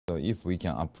if we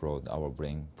can upload our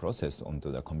brain process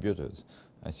onto the computers,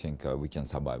 I think we can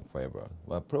survive forever.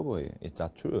 Well, probably it's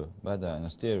not true, but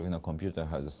still, computer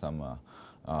has some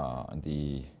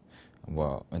the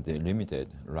limited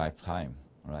lifetime,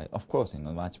 right? Of course,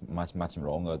 much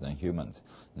longer than humans,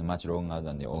 much longer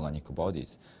than the organic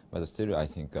bodies. But still, I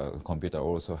think computer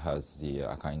also has the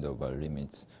kind of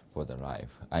limits for the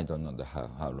life. I don't know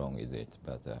how long is it,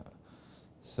 but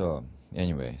so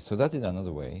anyway, so that is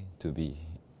another way to be,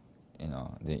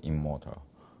 the immortal.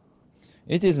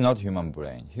 It is not human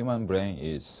brain. Human brain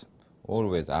is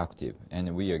always active,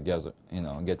 and we are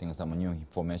getting some new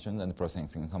information and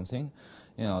processing something,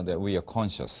 that we are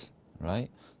conscious, right?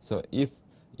 So if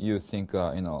you think,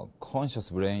 conscious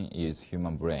brain is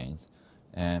human brains,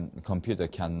 and computer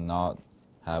cannot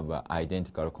have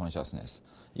identical consciousness.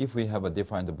 If we have a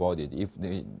different body, if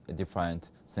the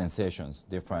different sensations,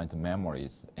 different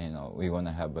memories, we're going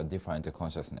to have a different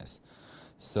consciousness.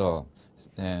 So,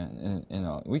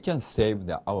 we can save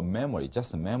our memory,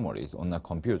 just memories on the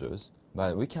computers,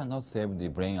 but we cannot save the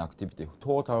brain activity,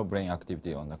 total brain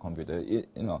activity on the computer.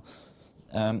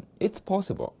 It's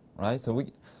possible, right? So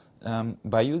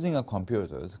by using a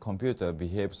computer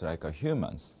behaves like a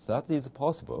humans. So that is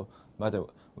possible, but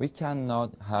we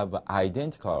cannot have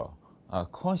identical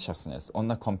consciousness on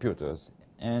the computers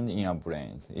and in our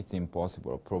brains. It's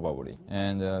impossible, probably.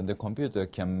 And the computer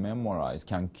can memorize,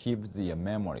 can keep the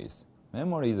memories.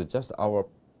 Memory is just our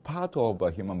part of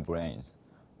human brains,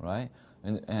 right?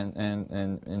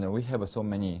 And we have so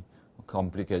many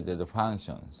complicated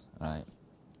functions, right?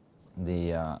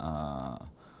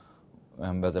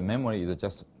 But the memory is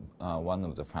just one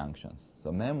of the functions.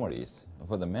 So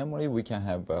for the memory, we can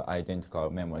have identical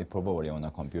memory probably on the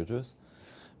computers.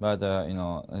 But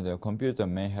the computer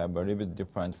may have a little bit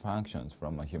different functions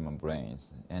from human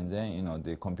brains. And then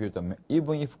the computer,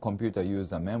 even if computer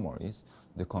uses memories,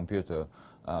 the computer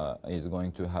is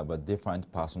going to have a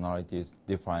different personalities,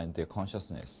 different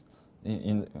consciousness.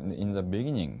 In the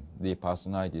beginning, the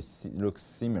personality looks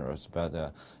similar,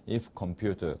 but if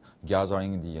computer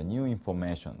gathering the new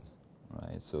information,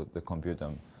 right? So the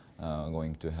computer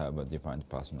going to have different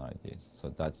personalities. So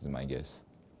that is my guess.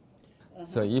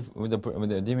 So if with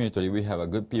the Dimitri, we have a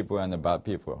good people and a bad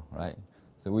people, right?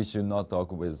 So we should not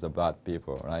talk with the bad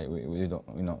people, right? We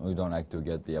don't like to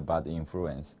get the bad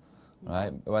influence,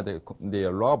 right? But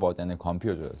the robot and the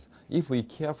computers, if we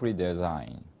carefully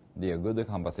design the good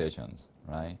conversations,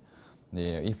 right?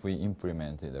 If we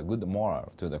implement a good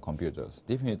moral to the computers,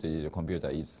 definitely the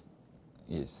computer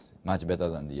is much better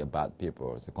than the bad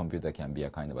people. The computer can be a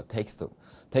kind of a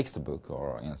textbook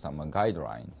or some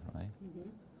guidelines, right? Mm-hmm.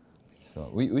 So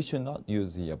we should not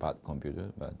use the bad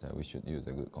computer, but we should use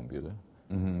a good computer.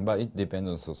 Mm-hmm. But it depends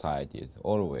on societies.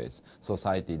 Always,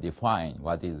 society define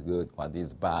what is good, what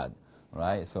is bad,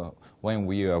 right? So when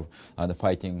we are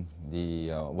fighting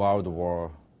the World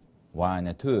War I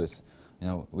and II,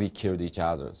 we killed each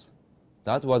other.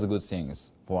 That was good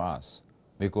things for us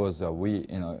because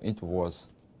it was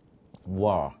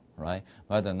war, right?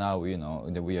 But now we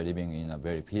are living in a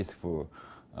very peaceful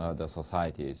the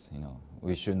societies.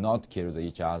 We should not kill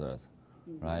each other,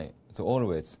 right? So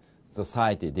always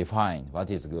society define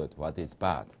what is good, what is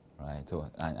bad, right? So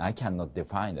and I cannot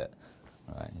define that,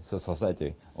 right? So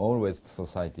society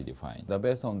define.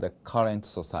 Based on the current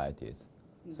societies.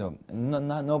 So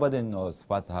nobody knows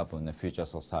what happen in the future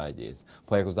societies.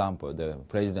 For example, the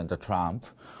President Trump,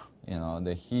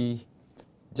 he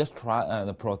just try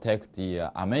to protect the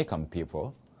American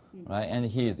people, right? And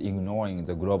he is ignoring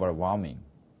the global warming.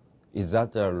 Is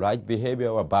that the right behavior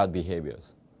or bad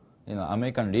behaviors?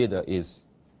 American leader is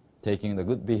taking the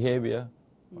good behavior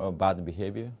or bad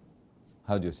behavior.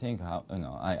 How do you think?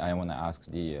 I want to ask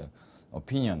the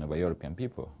opinion of European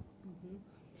people.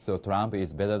 So Trump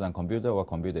is better than computer, or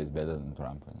computer is better than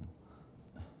Trump?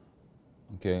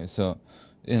 Okay, so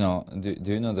do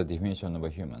you know the definition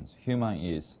of humans? Human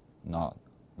is not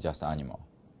just animal.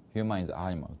 Human is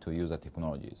animal to use the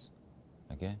technologies.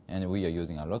 Okay, and we are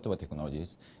using a lot of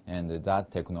technologies, and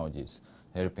that technology is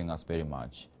helping us very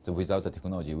much. So without the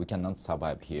technology, we cannot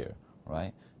survive here,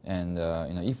 right? And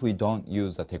if we don't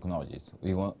use the technologies,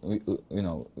 we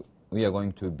are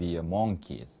going to be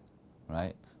monkeys,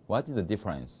 right? What is the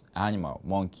difference, animal,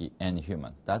 monkey, and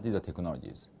humans? That is the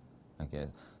technologies. Okay,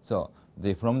 so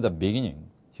from the beginning,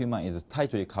 human is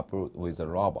tightly coupled with a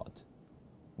robot.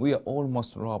 We are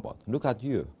almost robot. Look at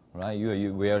you, right?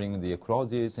 You wearing the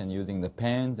clothes and using the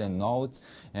pens and notes,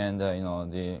 and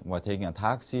we're taking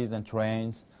taxis and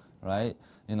trains, right?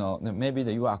 Maybe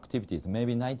your activities,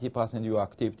 maybe 90% of your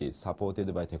activities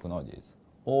supported by technologies.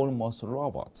 Almost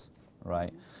robots,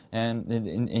 right? And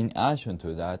in addition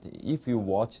to that, if you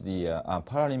watch the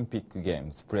Paralympic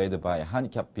Games played by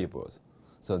handicapped people,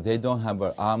 so they don't have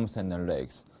arms and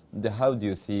legs, how do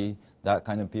you see that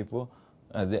kind of people?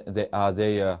 Are they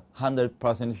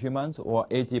 100% humans or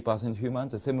 80%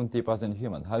 humans or 70%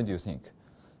 humans? How do you think?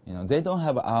 You know, they don't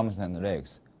have arms and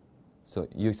legs. So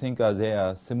you think they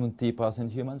are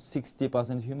 70% humans,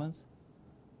 60% humans?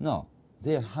 No,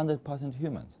 they are 100%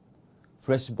 humans.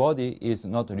 Fresh body is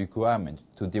not a requirement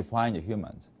to define the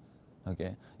humans.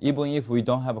 Okay? Even if we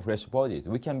don't have fresh bodies,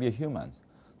 we can be humans.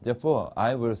 Therefore,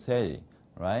 I will say,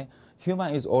 right,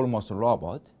 human is almost a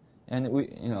robot, and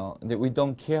we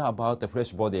don't care about the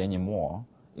fresh body anymore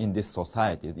in this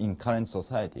society, in current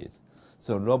societies.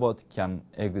 So robot can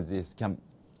exist, can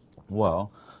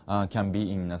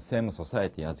be in the same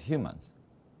society as humans.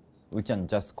 We can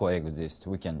just coexist.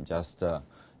 We can just, live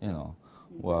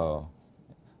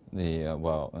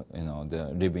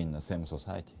in the same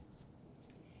society.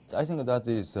 I think that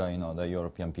is, the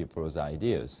European people's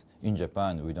ideas. In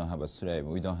Japan, we don't have a slave.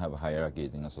 We don't have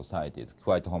hierarchies in the society. It's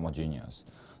quite homogeneous.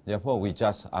 Therefore, we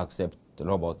just accept the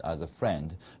robot as a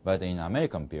friend. But in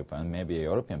American people and maybe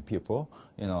European people,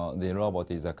 the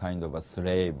robot is a kind of a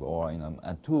slave or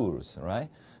a tools, right?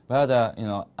 But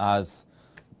as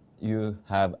you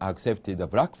have accepted the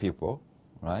black people,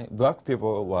 right? Black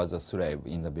people was a slave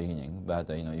in the beginning, but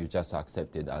you just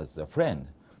accepted as a friend,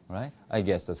 right? I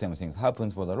guess the same thing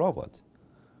happens for the robot,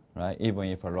 right? Even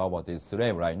if a robot is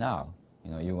slave right now,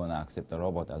 you're gonna accept the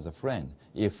robot as a friend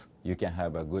if you can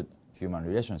have a good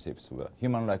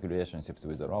human-like relationships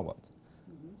with the robot.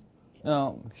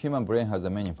 Human brain has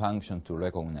many functions to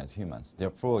recognize humans.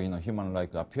 Therefore,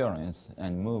 human-like appearance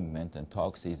and movement and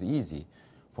talks is easy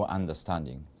for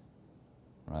understanding,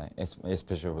 right?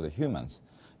 Especially for the humans.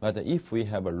 But if we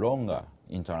have a longer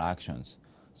interactions,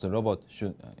 so robot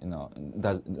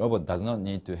robot does not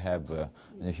need to have a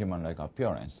human-like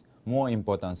appearance. More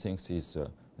important things is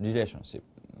relationship.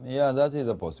 Yeah, that is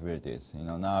a possibility.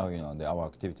 Now our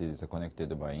activities are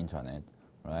connected by internet,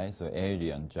 right? So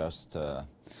alien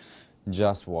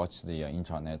just watch the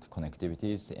internet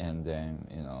connectivities, and then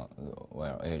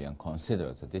where alien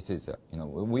considers this is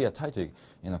we are tightly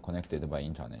connected by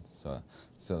internet.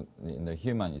 So the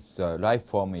human is life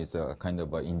form is a kind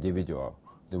of individual.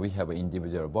 We have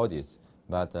individual bodies,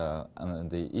 but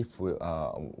if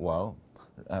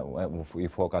we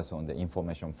focus on the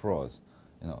information flows,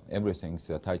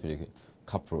 everything's tightly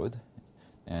coupled,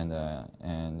 and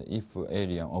if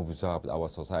alien observed our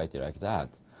society like that,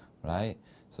 right?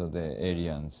 So the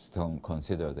aliens don't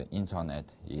consider the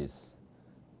internet is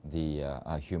the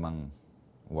human,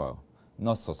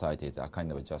 not societies are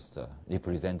kind of just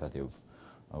representative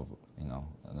of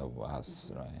of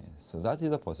us, right? So that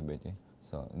is a possibility.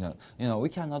 So we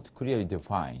cannot clearly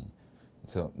define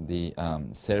the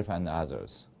self and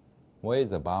others. Where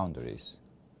is the boundaries?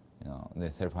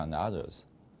 The self and others.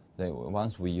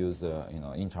 Once we use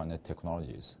internet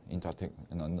technologies,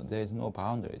 there is no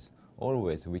boundaries.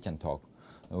 Always we can talk.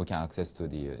 We can access to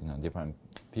the different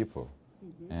people,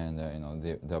 and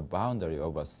the boundary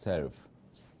of a self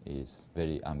is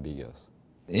very ambiguous.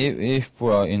 If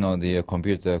the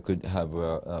computer could have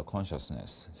a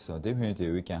consciousness, so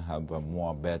definitely we can have a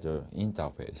more better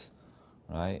interface,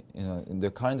 right?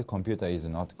 The current computer is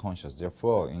not conscious.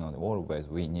 Therefore, always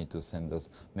we need to send us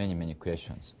many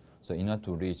questions. So in order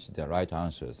to reach the right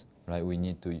answers, right, we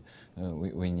need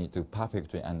to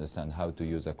perfectly understand how to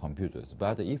use a computers.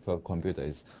 But if a computer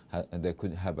they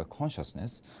could have a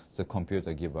consciousness, the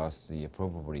computer give us the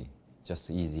probably just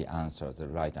easy answers, the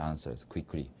right answers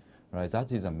quickly, right?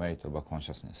 That is a merit of a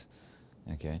consciousness,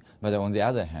 okay? But on the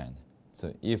other hand,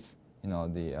 so if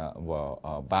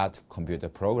the bad computer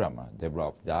programmer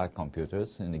develop that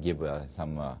computers and give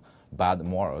some bad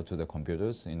moral to the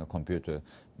computers, computer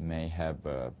may have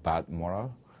bad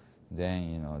moral,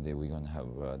 then we're going to have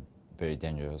very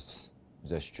dangerous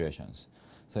situations.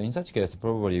 So in such case,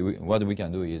 probably what we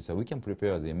can do is we can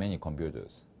prepare the many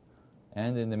computers,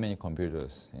 and in the many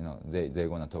computers, they're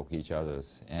going to talk to each other,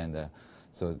 and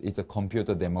so it's a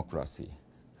computer democracy,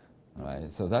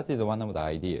 right? So that is one of the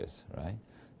ideas, right?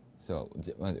 So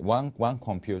one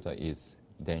computer is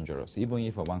dangerous. Even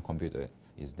if one computer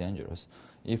is dangerous,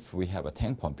 if we have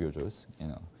 10 computers,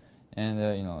 and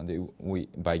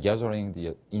by gathering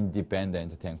the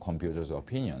independent 10 computers'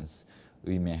 opinions,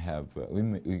 we may have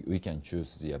we can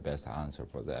choose the best answer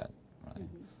for that, right?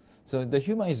 So the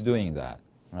human is doing that,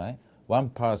 right? One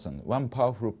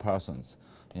powerful person,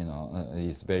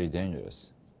 is very dangerous,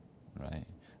 right?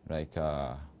 Like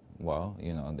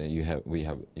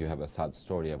you have a sad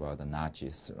story about the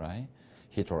Nazis, right?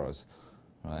 Hitler's.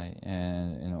 right?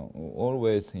 And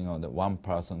always the one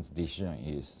person's decision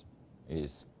is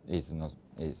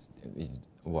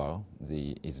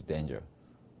danger,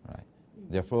 right?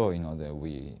 Therefore, that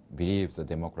we believe that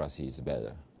democracy is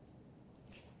better.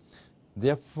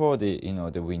 Therefore,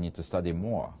 that we need to study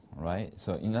more, right?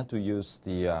 So in order to use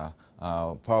the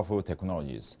powerful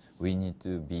technologies, we need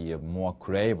to be more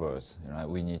cravers, right?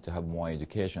 We need to have more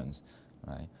educations,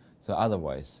 right? So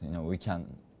otherwise, we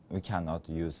cannot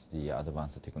use the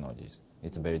advanced technologies.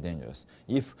 It's very dangerous.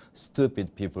 If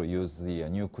stupid people use the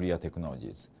nuclear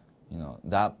technologies,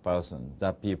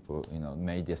 that people,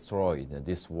 may destroy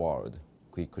this world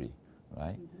quickly,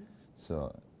 right?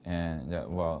 So,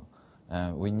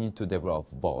 we need to develop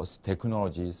both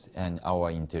technologies and our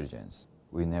intelligence.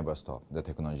 We never stop the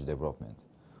technology development.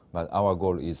 But our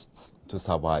goal is to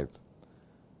survive,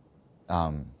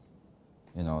 in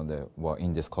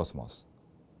this cosmos,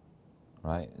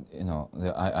 right?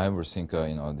 I would think,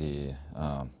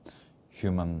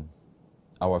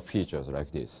 our features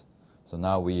like this. So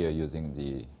now we are using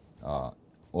the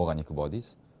organic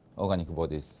bodies. Organic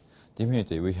bodies,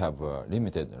 definitely we have a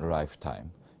limited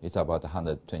lifetime. It's about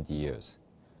 120 years.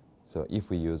 So if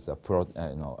we use the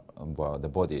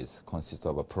bodies consist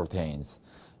of proteins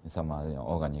and some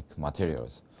organic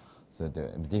materials, so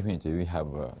definitely we have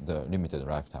the limited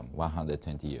lifetime,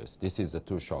 120 years. This is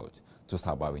too short to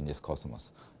survive in this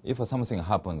cosmos. If something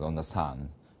happens on the sun,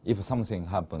 if something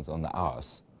happens on the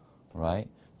earth, right,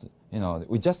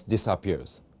 we just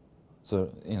disappears. So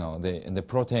the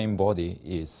protein body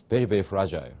is very, very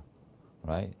fragile,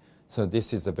 right? So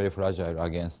this is very fragile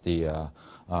against the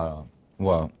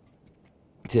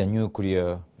the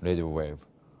nuclear radio wave,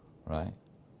 right?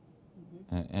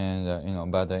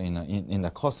 But in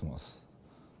the cosmos,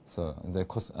 so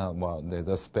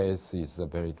the space is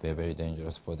very, very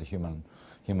dangerous for the human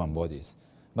bodies.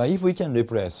 But if we can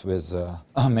replace with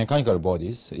mechanical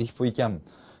bodies, if we can,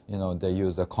 they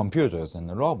use the computers and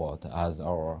the robot as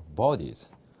our bodies,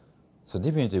 so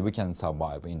definitely we can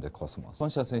survive in the cosmos.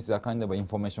 Consciousness is a kind of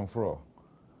information flow,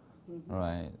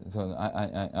 right? So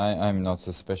I'm not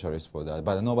a specialist for that,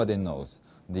 but nobody knows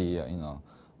the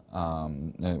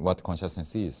what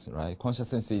consciousness is, right?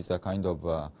 Consciousness is a kind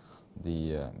of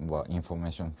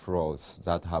information flows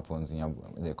that happens in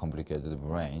the complicated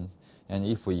brain. And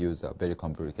if we use very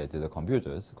complicated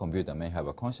computers, computer may have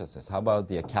a consciousness. How about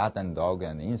the cat and dog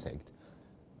and insect?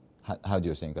 How do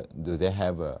you think? Do they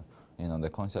have the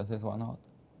consciousness or not?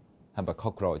 Have a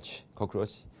cockroach,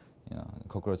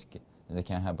 they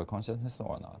can have a consciousness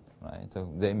or not, right? So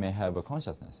they may have a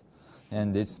consciousness,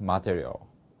 and it's material,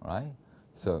 right?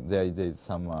 So there is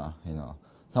some,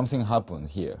 something happened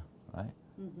here, right?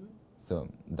 So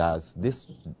does this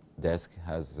desk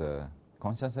has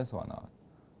consciousness or not?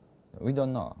 We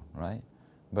don't know, right?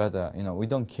 But we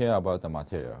don't care about the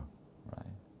material,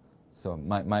 right? So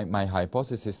my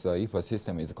hypothesis, if a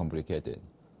system is complicated,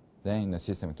 then the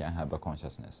system can have a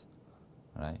consciousness,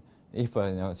 right? If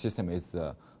a system is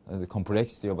the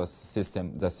complexity of a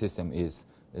system, the system is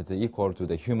equal to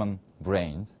the human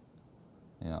brains,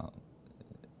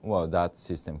 that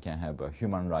system can have a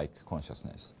human-like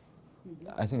consciousness.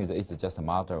 I think it's just a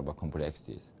matter of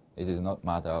complexities. It is not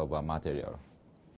matter of material.